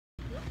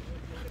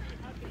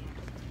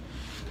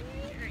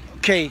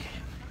Okay,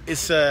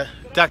 it's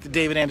Dr.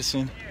 David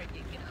Anderson,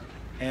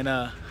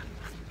 and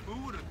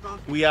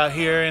we out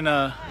here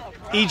in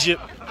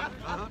Egypt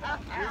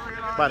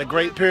by the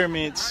Great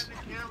Pyramids.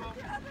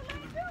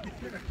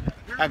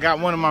 I got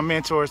one of my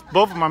mentors,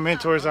 both of my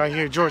mentors out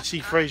here, George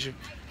C. Frazier,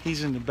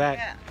 he's in the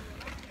back,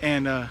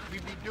 and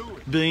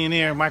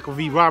billionaire Michael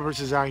V. Roberts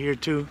is out here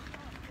too.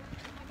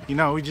 You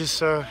know, we just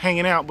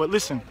hanging out. But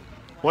listen,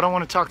 what I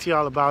want to talk to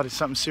y'all about is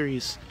something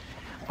serious.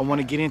 I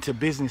want to get into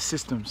business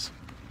systems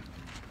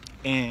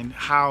and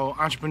how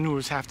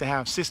entrepreneurs have to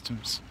have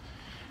systems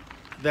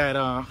that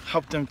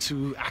help them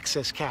to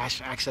access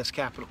cash, access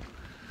capital.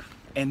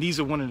 And these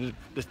are one of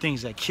the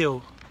things that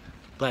kill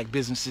black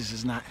businesses,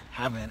 is not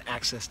having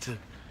access to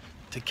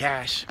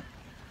cash.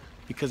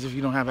 Because if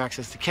you don't have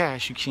access to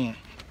cash, you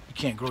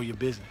can't grow your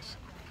business.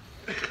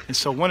 And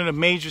so one of the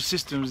major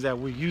systems that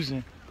we're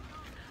using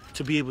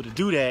to be able to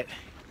do that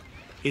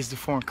is the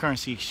foreign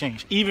currency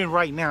exchange. Even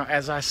right now,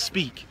 as I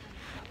speak,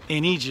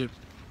 in Egypt,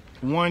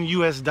 $1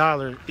 US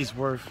is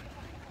worth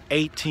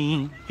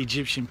 18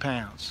 Egyptian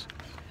pounds.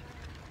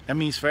 That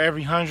means for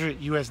every 100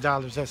 US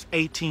dollars, that's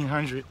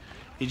 1,800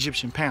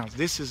 Egyptian pounds.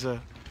 This is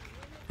a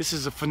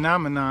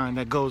phenomenon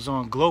that goes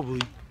on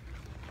globally,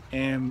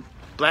 and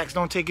blacks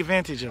don't take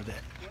advantage of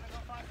that.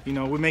 You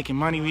know, we're making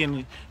money. We in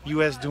the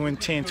US doing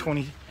 10,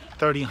 20,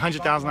 30,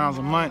 $100,000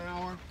 a month,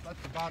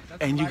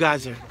 and you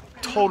guys are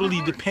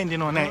totally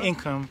dependent on that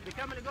income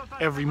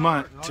every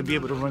month to be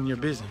able to run your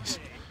business.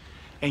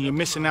 And you're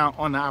missing out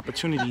on the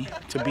opportunity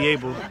to be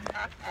able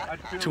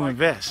to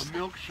invest.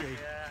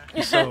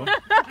 So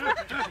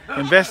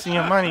investing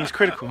your money is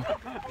critical.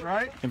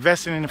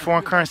 Investing in the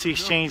foreign currency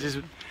exchange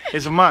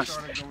is a must.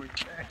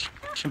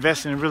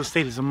 Investing in real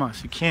estate is a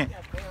must. You can't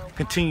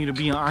continue to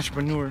be an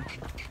entrepreneur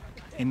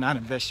and not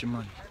invest your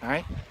money, all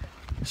right?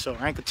 So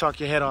I ain't gonna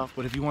talk your head off,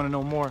 but if you want to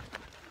know more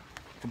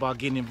about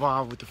getting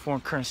involved with the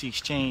foreign currency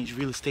exchange,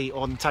 real estate,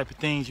 all them type of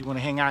things, you want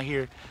to hang out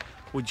here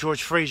with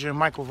George Frazier and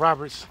Michael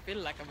Roberts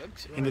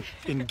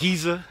in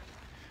Giza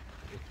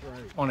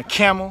on a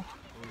camel.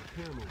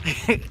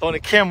 On a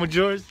camel,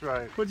 George.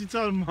 Right. What you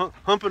talking about?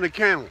 Humping a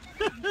camel.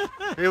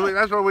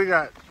 That's what we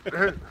got.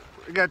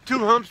 We got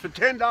 2 humps for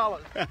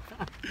 $10.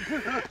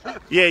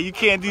 Yeah, you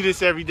can't do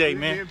this every day,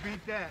 man. You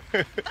can't beat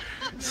that.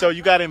 So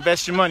you gotta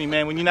invest your money,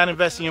 man. When you're not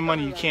investing your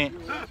money, you can't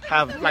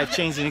have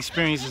life-changing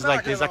experiences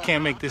like this. I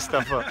can't make this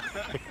stuff up.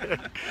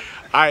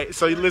 All right,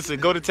 so listen,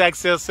 go to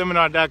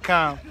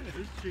taxsalesseminar.com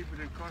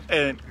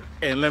and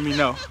let me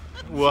know.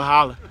 We'll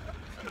holla.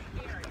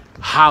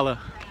 Holla.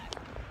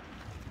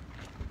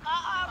 Girl,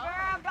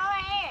 go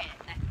ahead.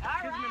 All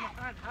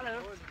right.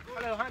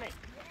 Hello, honey.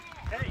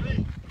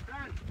 Hey.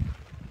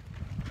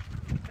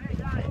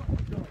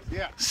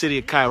 Yeah. City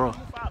of Cairo,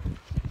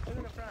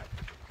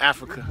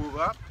 Africa. Move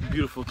up.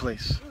 Beautiful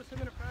place.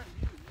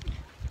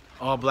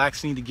 All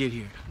blacks need to get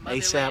here.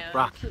 ASAP,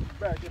 rock.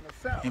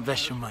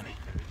 Invest your money.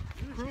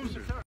 Cruisers.